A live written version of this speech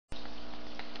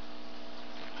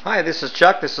Hi, this is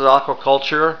Chuck. This is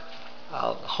Aquaculture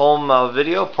home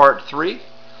video part 3.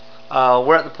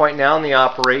 We're at the point now in the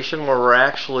operation where we're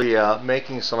actually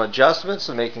making some adjustments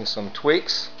and making some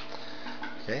tweaks.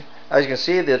 Okay. As you can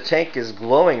see, the tank is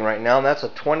glowing right now, and that's a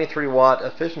 23 watt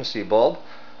efficiency bulb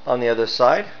on the other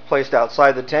side, placed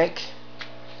outside the tank.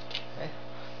 Okay.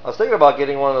 I was thinking about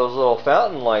getting one of those little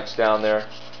fountain lights down there,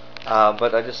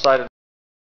 but I decided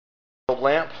a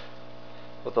lamp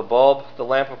with a bulb. The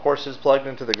lamp, of course, is plugged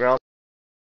into the ground.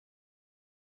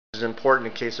 Is important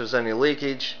in case there's any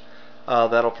leakage.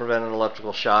 That'll prevent an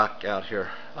electrical shock out here.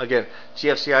 Again,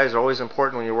 GFCIs are always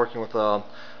important when you're working with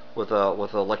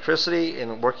electricity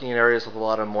and working in areas with a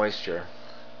lot of moisture.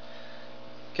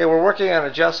 Okay, we're working on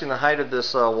adjusting the height of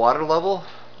this water level.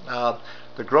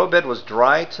 The grow bed was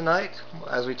dry tonight.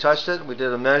 As we touched it, we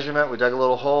did a measurement. We dug a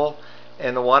little hole,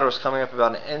 and the water was coming up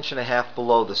about 1.5 inches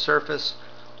below the surface.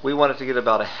 We wanted to get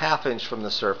about a 1/2 inch from the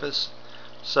surface.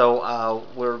 So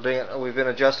we've been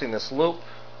adjusting this loop,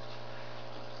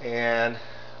 and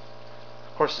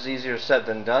of course it's easier said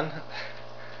than done.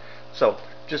 So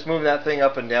just move that thing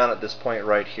up and down at this point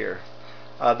right here.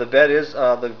 The bed is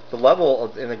the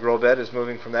level in the grow bed is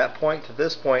moving from that point to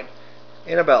this point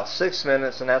in about 6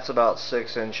 minutes, and that's about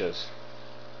 6 inches.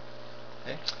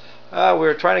 Okay. We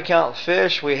were trying to count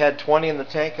fish. We had 20 in the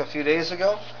tank a few days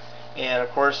ago, and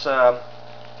of course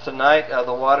tonight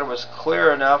the water was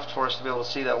clear enough for us to be able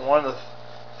to see that one of the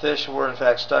fish were in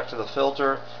fact stuck to the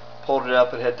filter. Pulled it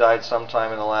up, it had died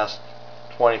sometime in the last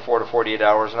 24 to 48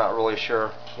 hours, not really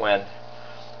sure when.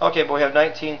 Okay, but we have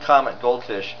 19 comet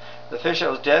goldfish. The fish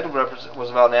that was dead was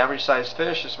about an average sized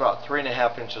fish. It's about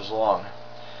 3.5 inches long.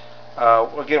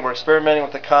 Again, we're experimenting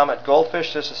with the comet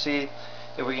goldfish just to see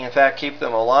if we can in fact keep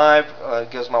them alive.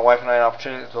 It gives my wife and I an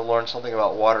opportunity to learn something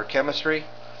about water chemistry.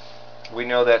 We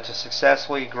know that to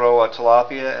successfully grow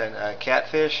tilapia and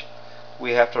catfish,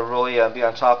 we have to really be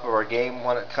on top of our game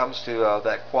when it comes to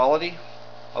that quality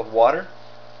of water.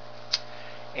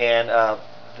 And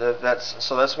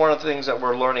that's one of the things that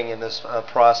we're learning in this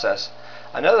process.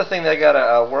 Another thing that I got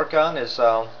to work on is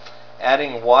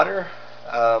adding water,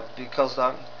 because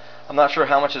I'm not sure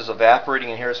how much is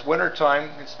evaporating in here. It's winter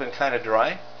time. It's been kind of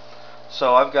dry.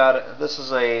 So I've got, this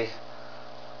is a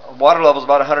water level is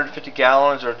about 150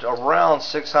 gallons or around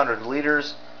 600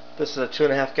 liters. This is a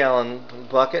 2.5 gallon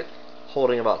bucket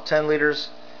holding about 10 liters,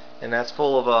 and that's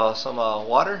full of some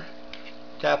water,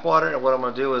 tap water. And what I'm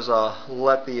going to do is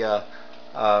let the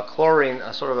chlorine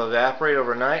sort of evaporate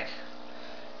overnight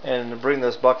and bring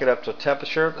this bucket up to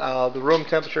temperature. The room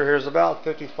temperature here is about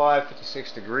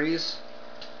 55-56 degrees.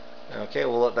 Okay,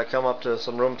 we'll let that come up to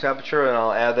some room temperature, and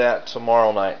I'll add that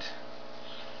tomorrow night.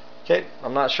 Okay,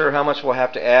 I'm not sure how much we'll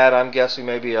have to add. I'm guessing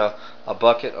maybe a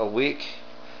bucket a week.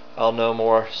 I'll know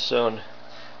more soon.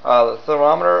 The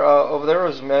thermometer over there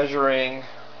is measuring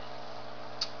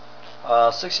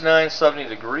 69-70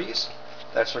 degrees.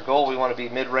 That's our goal. We want to be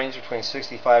mid-range between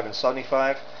 65 and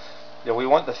 75. You know, we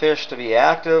want the fish to be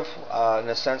active in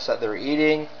the sense that they're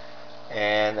eating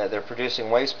and that they're producing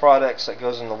waste products that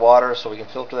goes in the water, so we can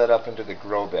filter that up into the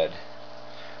grow bed.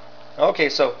 Okay,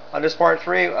 so on this part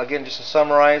 3, again, just to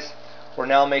summarize, we're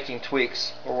now making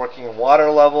tweaks. We're working in water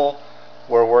level,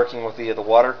 we're working with the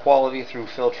water quality through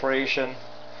filtration,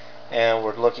 and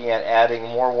we're looking at adding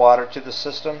more water to the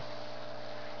system.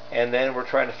 And then we're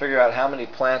trying to figure out how many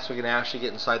plants we can actually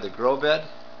get inside the grow bed.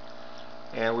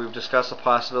 And we've discussed the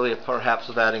possibility of perhaps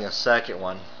of adding a second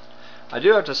one. I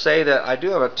do have to say that I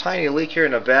do have a tiny leak here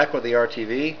in the back with the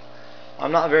RTV.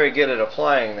 I'm not very good at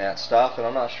applying that stuff, and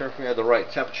I'm not sure if we have the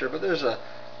right temperature, but there's a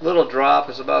little drop.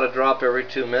 It's about a drop every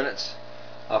 2 minutes.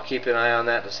 I'll keep an eye on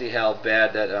that to see how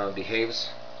bad that behaves.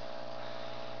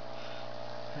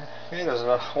 Okay, there's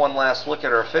one last look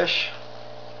at our fish.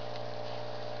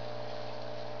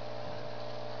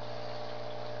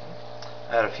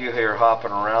 I had a few here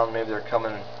hopping around. Maybe they're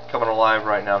coming alive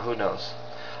right now. Who knows?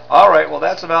 Alright, well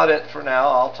that's about it for now.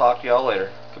 I'll talk to y'all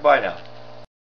later. Goodbye now.